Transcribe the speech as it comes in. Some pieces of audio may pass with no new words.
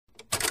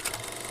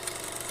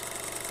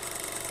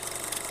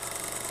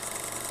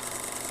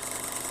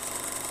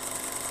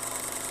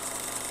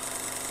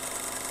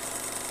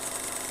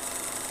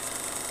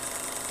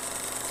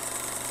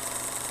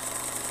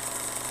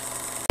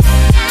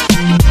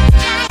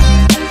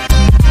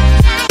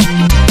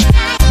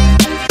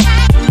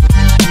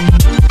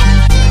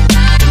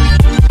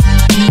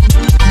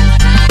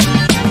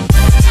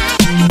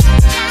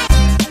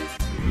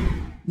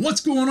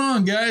going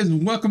on, guys?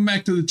 Welcome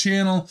back to the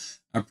channel.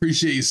 I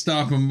appreciate you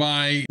stopping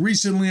by.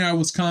 Recently, I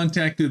was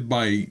contacted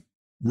by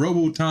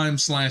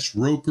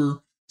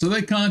ROKR. So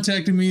they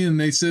contacted me and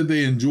they said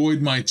they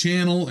enjoyed my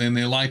channel and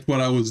they liked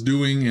what I was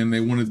doing and they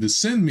wanted to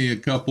send me a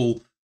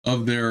couple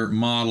of their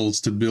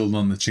models to build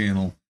on the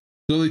channel.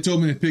 So they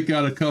told me to pick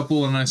out a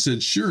couple and I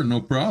said, sure,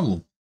 no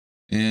problem.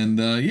 And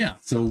yeah,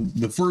 so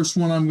the first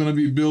one I'm going to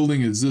be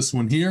building is this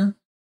one here.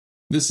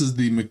 This is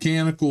the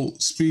mechanical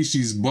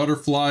species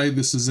butterfly.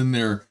 This is in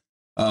their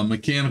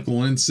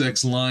mechanical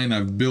insects line.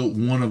 I've built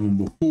one of them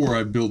before.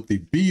 I built the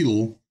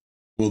beetle.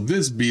 Well,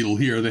 this beetle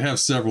here, they have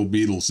several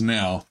beetles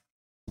now.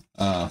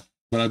 But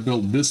I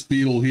built this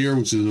beetle here,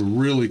 which is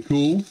really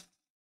cool.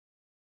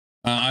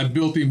 I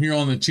built him here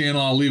on the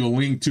channel. I'll leave a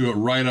link to it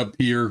right up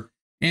here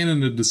and in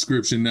the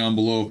description down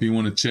below if you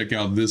want to check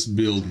out this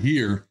build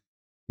here.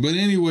 But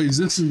anyways,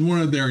 this is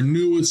one of their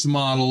newest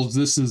models.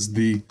 This is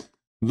the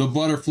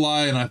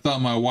butterfly, and I thought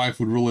my wife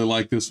would really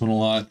like this one a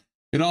lot.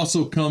 It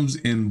also comes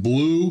in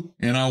blue,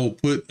 and I will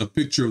put a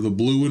picture of the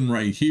blue one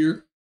right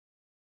here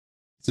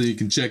so you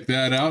can check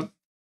that out.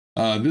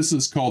 This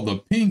is called the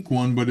pink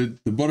one, but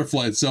the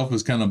butterfly itself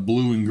is kind of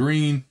blue and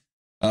green.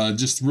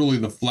 Just really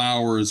the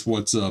flower is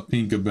what's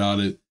pink about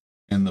it,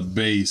 and the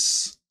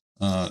base.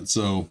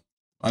 So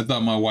I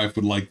thought my wife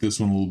would like this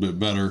one a little bit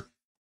better.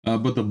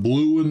 But the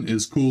blue one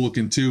is cool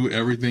looking too.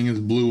 Everything is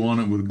blue on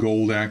it with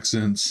gold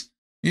accents.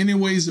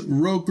 Anyways,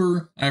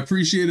 ROKR, I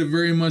appreciate it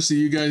very much that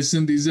you guys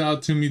send these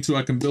out to me so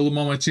I can build them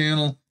on my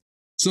channel.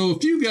 So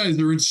if you guys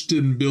are interested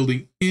in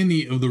building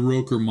any of the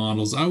ROKR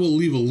models, I will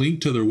leave a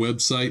link to their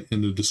website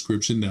in the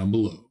description down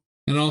below.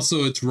 And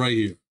also it's right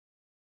here.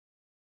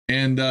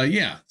 And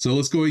yeah, so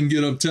let's go ahead and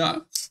get up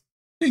top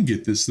and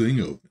get this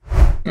thing open.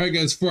 All right,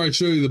 guys, before I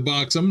show you the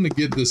box, I'm going to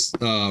get this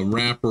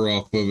wrapper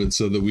off of it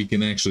so that we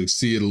can actually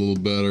see it a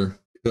little better.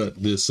 Cut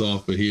this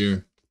off of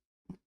here.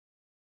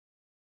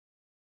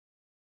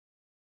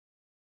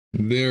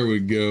 There we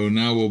go.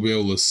 Now we'll be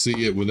able to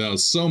see it without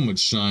so much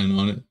shine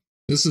on it.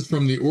 This is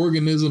from the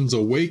Organisms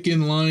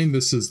Awaken line.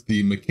 This is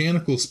the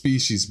mechanical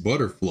species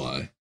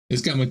butterfly.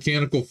 It's got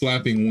mechanical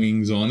flapping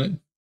wings on it.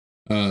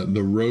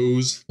 The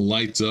rose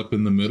lights up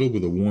in the middle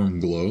with a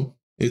warm glow.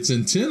 Its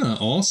antenna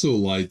also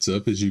lights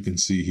up, as you can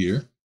see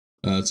here.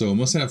 So it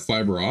must have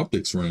fiber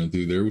optics running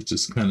through there, which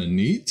is kind of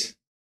neat.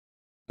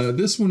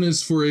 This one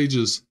is for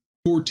ages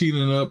 14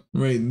 and up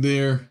right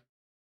there.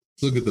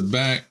 Look at the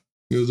back.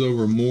 Goes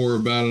over more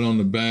about it on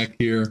the back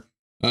here.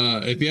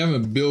 If you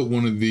haven't built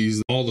one of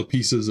these, all the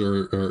pieces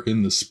are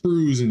in the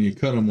sprues and you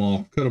cut them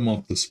off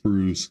the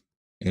sprues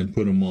and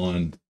put them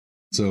on.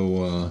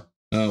 So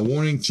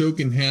warning,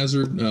 choking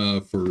hazard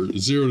for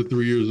 0 to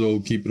 3 years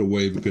old. Keep it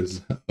away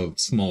because of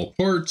small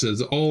parts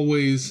as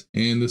always.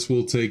 And this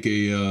will take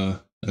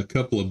a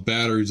couple of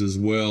batteries as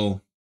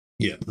well.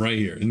 Yeah, right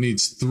here. It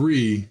needs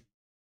 3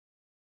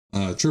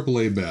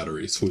 AAA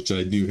batteries, which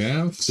I do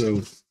have. So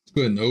let's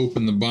go ahead and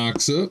open the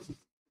box up.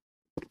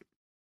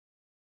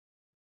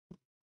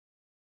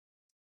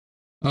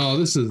 Oh,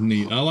 this is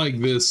neat. I like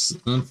this.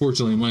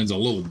 Unfortunately, mine's a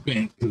little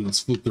bent because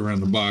it's flipped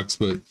around the box,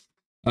 but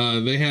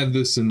they had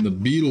this in the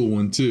Beetle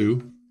one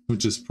too,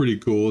 which is pretty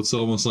cool. It's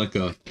almost like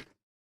a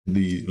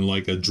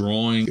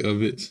drawing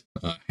of it.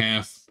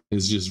 Half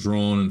is just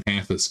drawn and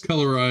half is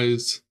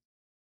colorized,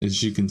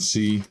 as you can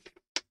see.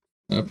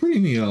 Pretty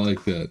neat. I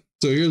like that.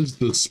 So here's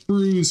the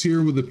sprues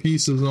here with the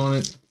pieces on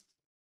it.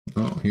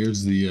 Oh,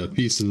 here's the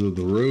pieces of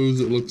the rose.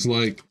 It looks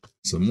like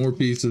some more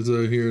pieces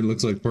out here. It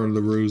looks like part of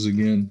the rose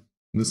again.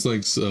 This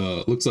looks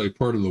like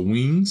part of the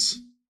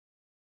wings.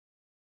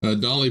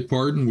 Dolly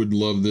Parton would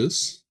love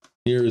this.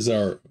 Here is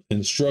our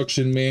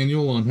instruction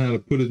manual on how to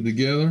put it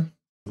together.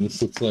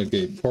 This looks like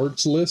a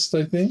parts list,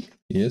 I think.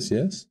 Yes,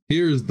 yes.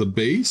 Here's the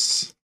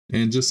base.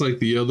 And just like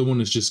the other one,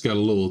 it's just got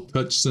a little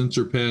touch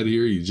sensor pad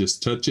here. You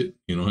just touch it.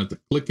 You don't have to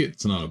click it.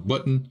 It's not a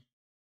button.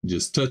 You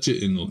just touch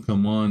it and it'll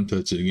come on.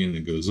 Touch it again,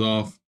 it goes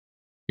off.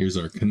 Here's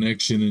our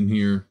connection in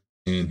here.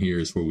 And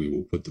here's where we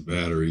will put the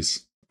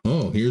batteries.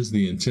 Oh, here's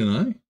the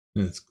antennae.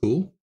 That's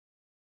cool.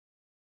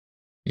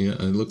 Yeah,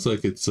 it looks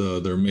like it's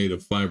they're made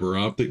of fiber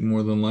optic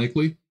more than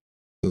likely,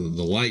 so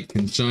the light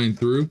can shine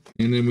through.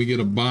 And then we get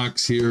a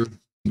box here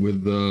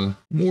with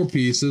more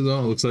pieces. Oh,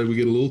 it looks like we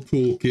get a little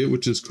tool kit,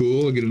 which is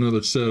cool. I get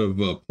another set of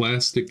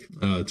plastic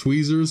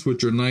tweezers,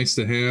 which are nice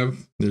to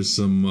have. There's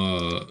some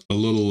a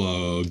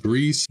little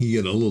grease.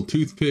 You get a little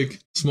toothpick,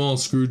 small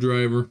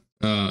screwdriver.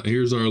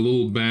 Here's our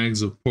little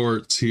bags of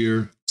parts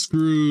here.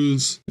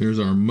 Screws, there's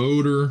our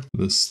motor,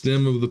 the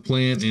stem of the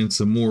plant, and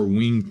some more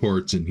wing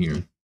parts in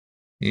here.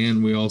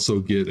 And we also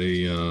get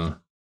a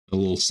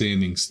little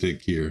sanding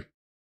stick here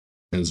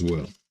as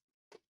well.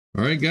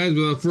 All right, guys,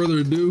 without further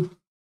ado,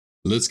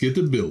 let's get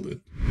to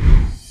building.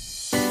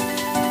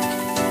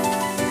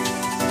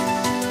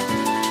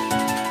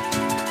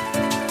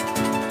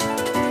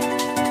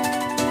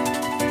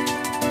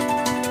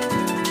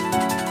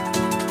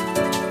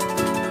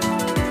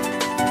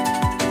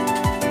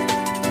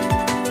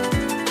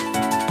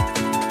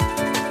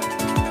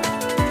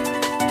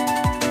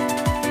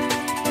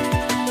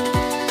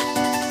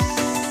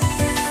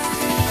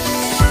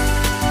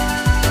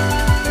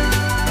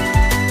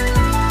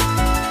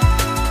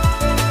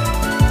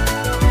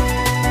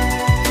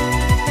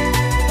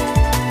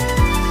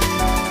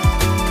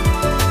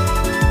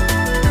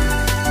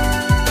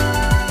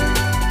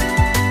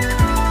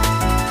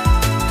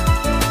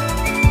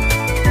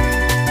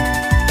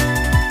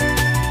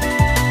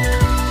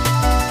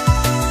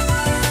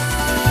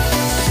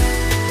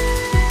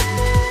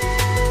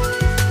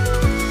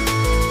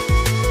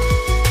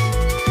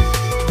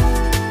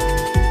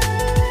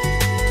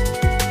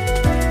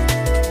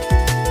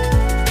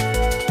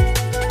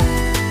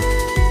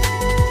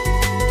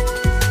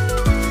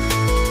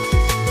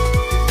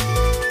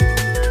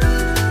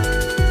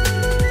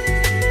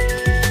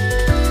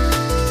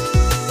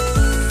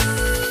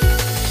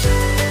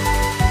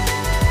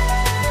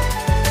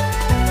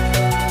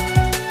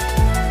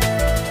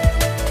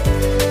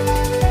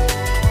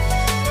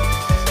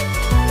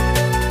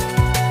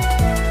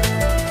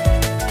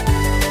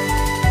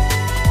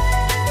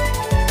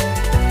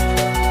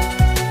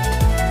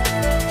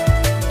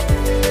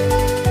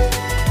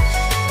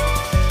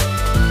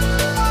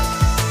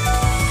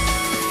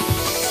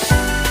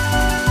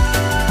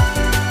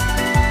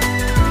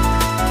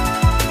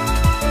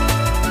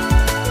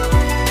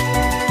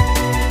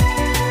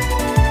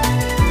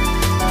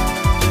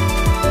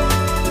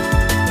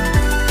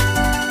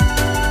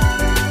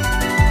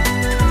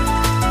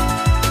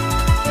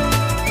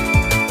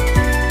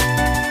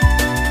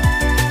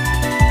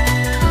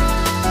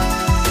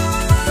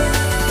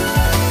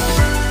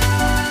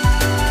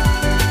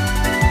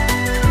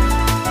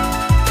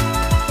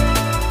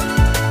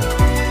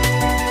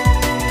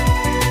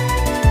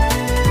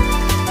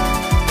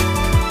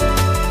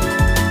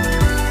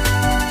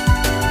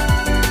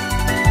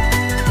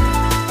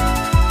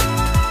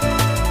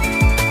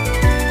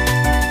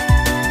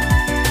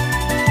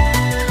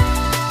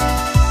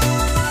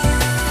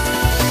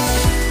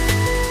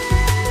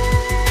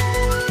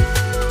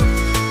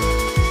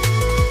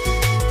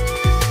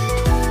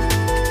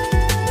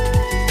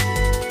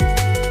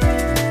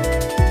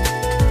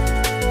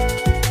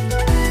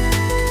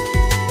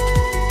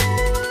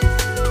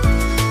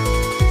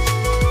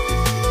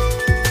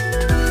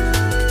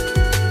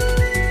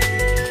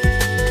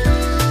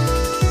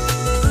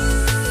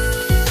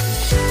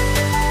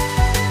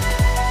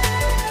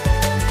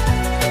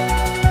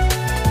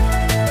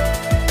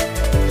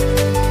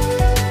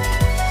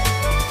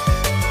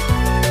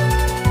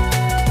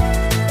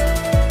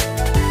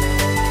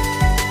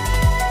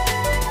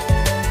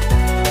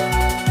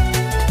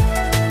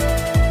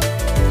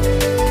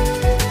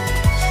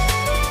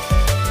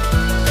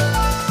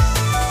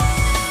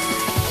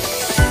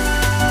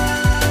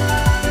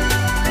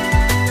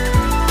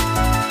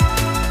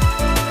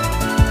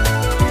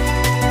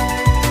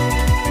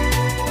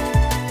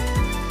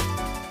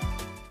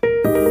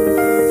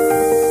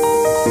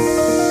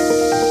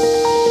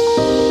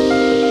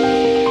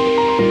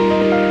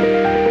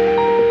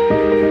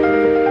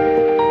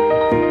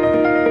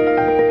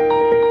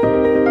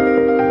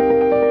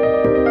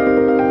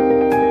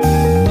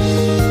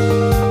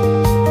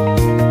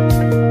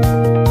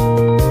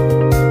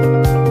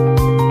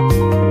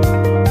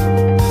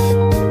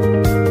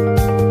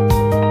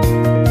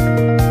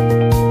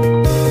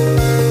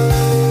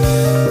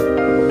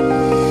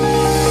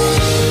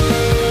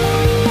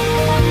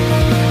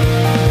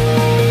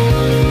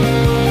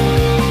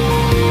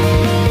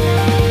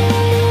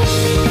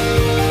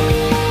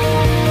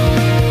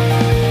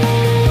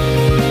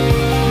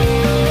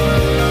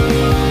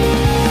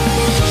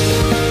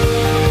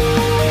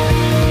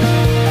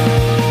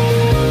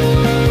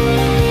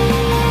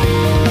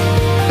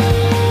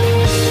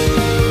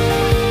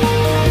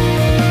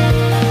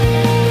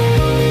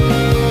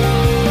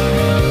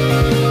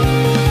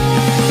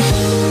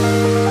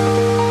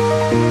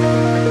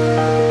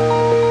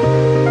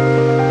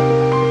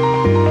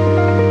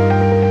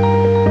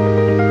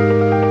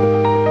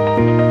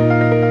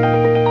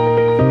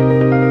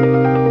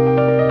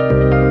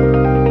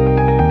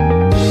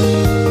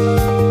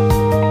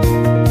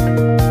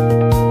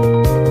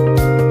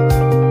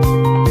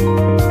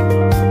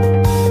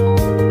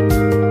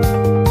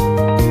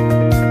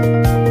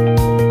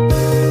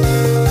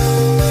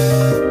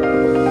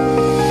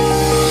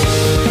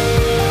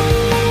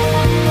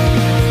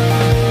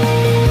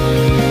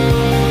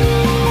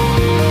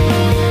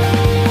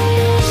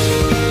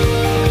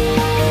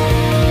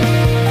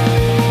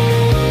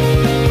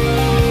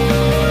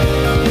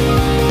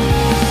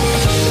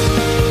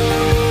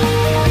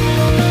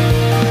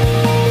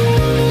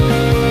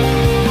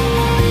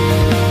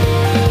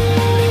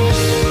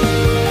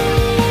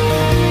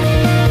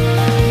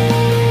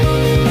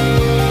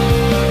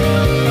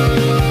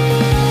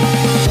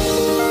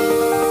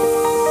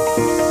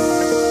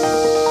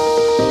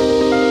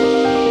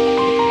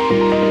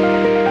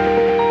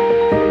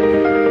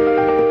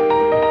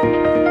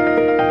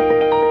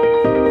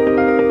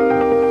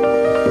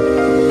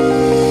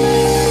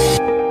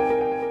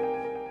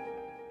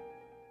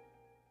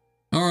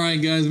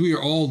 right, guys, we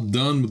are all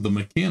done with the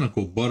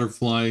mechanical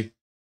butterfly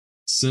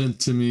sent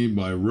to me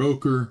by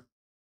ROKR.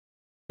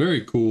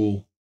 Very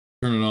cool.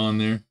 Turn it on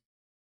there.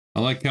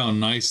 I like how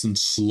nice and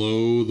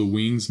slow the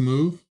wings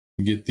move.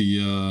 You get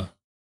the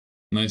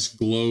nice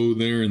glow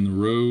there in the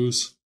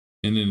rows.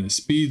 And then it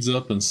speeds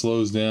up and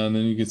slows down.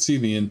 And you can see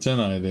the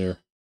antennae there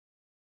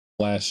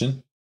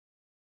flashing.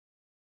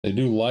 They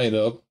do light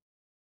up.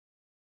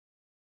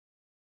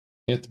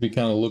 You have to be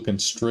kind of looking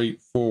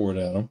straight forward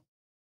at them.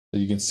 So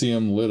you can see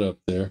them lit up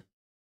there.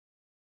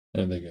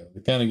 There they go.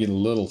 They kind of get a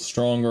little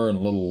stronger and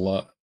a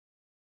little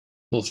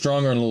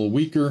stronger and a little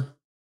weaker.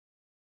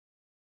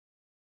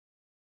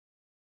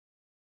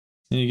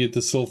 And you get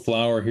this little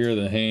flower here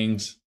that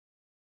hangs.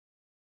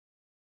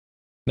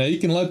 Now you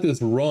can let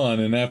this run,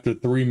 and after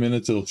 3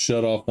 minutes it'll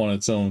shut off on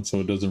its own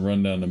so it doesn't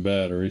run down the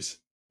batteries.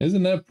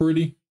 Isn't that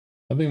pretty?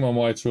 I think my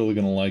wife's really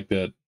going to like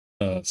that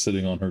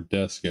sitting on her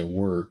desk at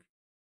work.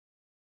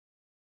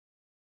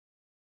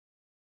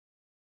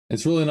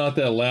 It's really not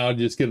that loud.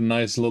 You just get a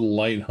nice little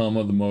light hum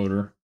of the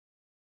motor.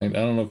 And I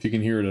don't know if you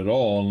can hear it at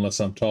all unless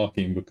I'm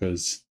talking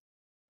because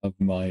of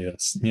my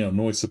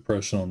noise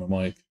suppression on the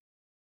mic.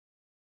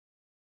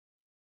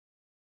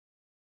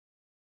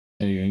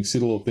 There you go. You can see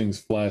the little things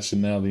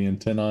flashing now, the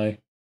antennae.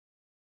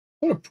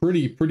 What a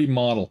pretty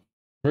model.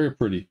 Very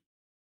pretty.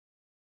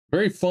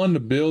 Very fun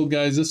to build,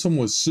 guys. This one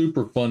was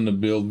super fun to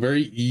build.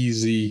 Very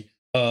easy.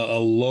 A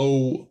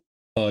low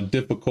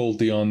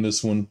difficulty on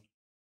this one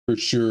for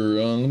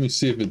sure. Let me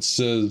see if it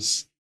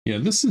says, yeah,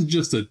 this is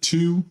just a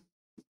 2.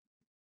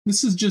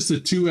 This is just a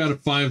 2 out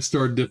of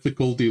 5-star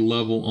difficulty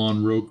level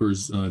on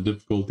ROKR's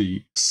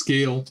difficulty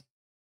scale.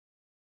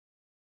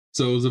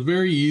 So it was a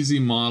very easy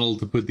model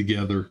to put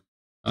together.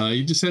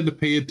 You just had to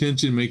pay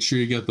attention, make sure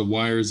you got the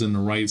wires in the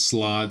right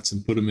slots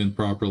and put them in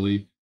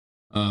properly.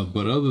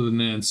 But other than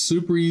that,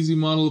 super easy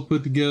model to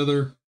put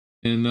together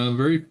and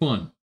very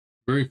fun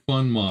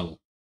model.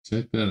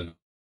 Check that out.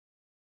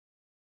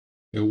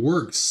 It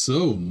works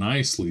so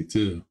nicely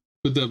too.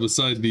 Put that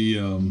beside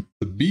the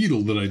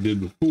Beetle that I did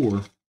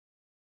before.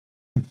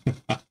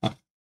 This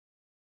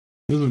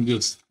one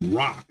just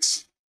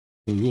rocks.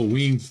 Those little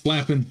wings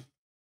flapping.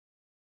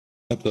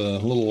 Got the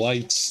little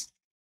lights.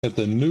 Got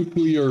the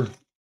nuclear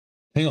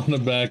thing on the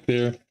back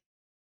there.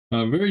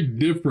 Very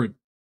different,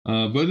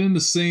 but in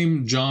the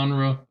same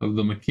genre of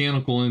the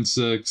mechanical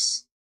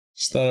insects.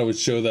 Just thought I would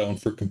show that one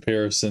for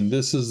comparison.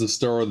 This is the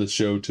star of the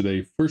show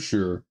today for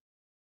sure.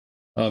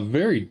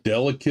 Very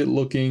delicate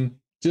looking,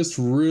 just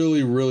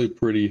really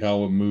pretty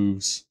how it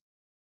moves.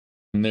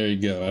 And there you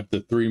go. After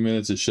 3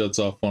 minutes, it shuts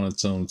off on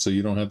its own, so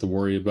you don't have to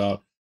worry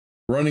about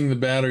running the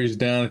batteries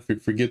down. If you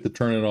forget to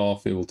turn it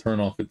off, it will turn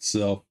off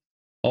itself.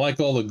 I like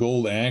all the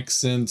gold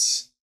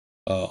accents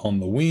on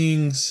the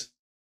wings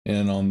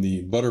and on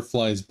the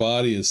butterfly's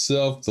body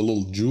itself. The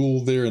little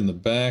jewel there in the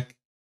back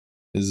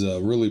is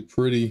really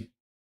pretty.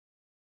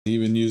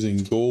 Even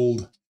using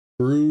gold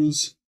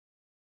screws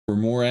for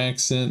more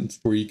accent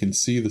where you can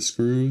see the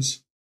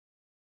screws.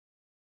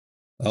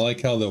 I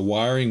like how the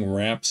wiring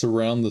wraps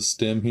around the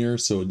stem here,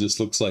 so it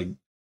just looks like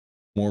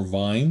more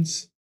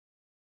vines.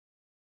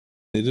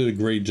 They did a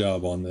great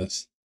job on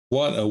this.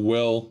 What a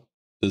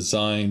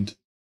well-designed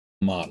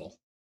model.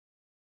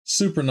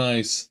 Super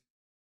nice.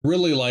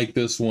 Really like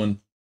this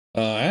one.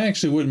 I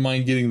actually wouldn't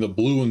mind getting the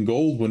blue and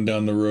gold one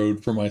down the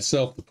road for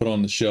myself to put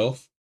on the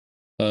shelf.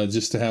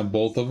 Just to have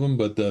both of them,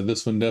 but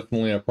this one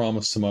definitely I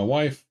promised to my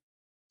wife,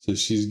 so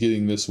she's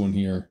getting this one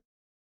here.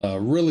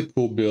 Really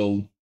cool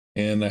build,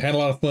 and I had a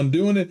lot of fun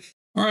doing it.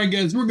 All right,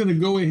 guys, we're going to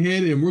go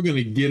ahead and we're going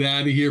to get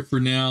out of here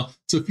for now.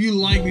 So if you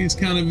like these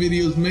kind of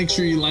videos, make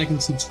sure you like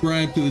and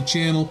subscribe to the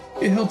channel.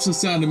 It helps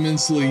us out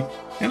immensely,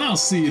 and I'll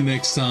see you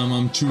next time.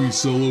 I'm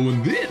thechewysolo,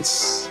 and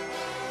this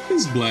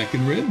is Black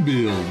and Red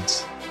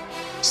Builds.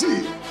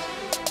 See ya.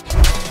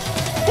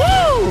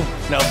 Woo!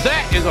 Now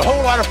that is a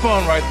whole lot of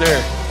fun right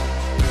there.